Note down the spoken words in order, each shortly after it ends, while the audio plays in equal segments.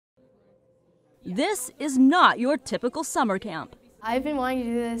This is not your typical summer camp. I've been wanting to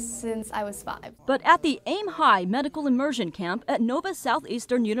do this since I was 5. But at the Aim High Medical Immersion Camp at Nova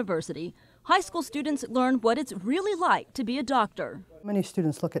Southeastern University, high school students learn what it's really like to be a doctor. Many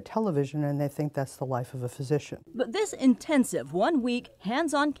students look at television and they think that's the life of a physician. But this intensive one-week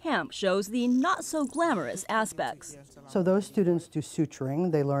hands-on camp shows the not-so-glamorous aspects. So those students do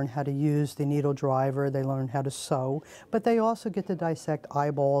suturing, they learn how to use the needle driver, they learn how to sew, but they also get to dissect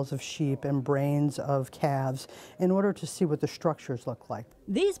eyeballs of sheep and brains of calves in order to see what the structures look like.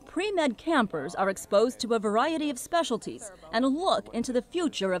 These pre-med campers are exposed to a variety of specialties and a look into the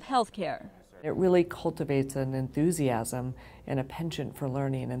future of healthcare. It really cultivates an enthusiasm and a penchant for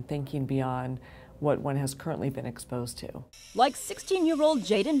learning and thinking beyond what one has currently been exposed to. Like 16-year-old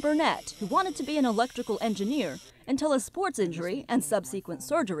Jaden Burnett, who wanted to be an electrical engineer until a sports injury and subsequent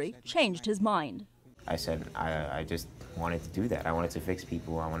surgery changed his mind. I said I just wanted to do that. I wanted to fix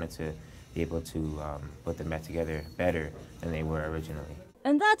people. I wanted to be able to put them back together better than they were originally.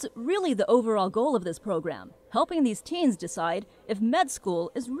 And that's really the overall goal of this program, helping these teens decide if med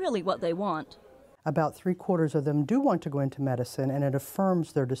school is really what they want. About 3/4 of them do want to go into medicine, and it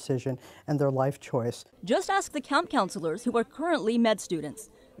affirms their decision and their life choice. Just ask the camp counselors who are currently med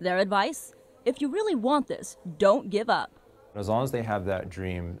students. Their advice? If you really want this, don't give up. As long as they have that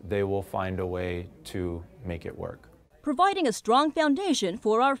dream, they will find a way to make it work. Providing a strong foundation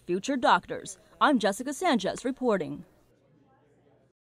for our future doctors. I'm Jessica Sanchez reporting.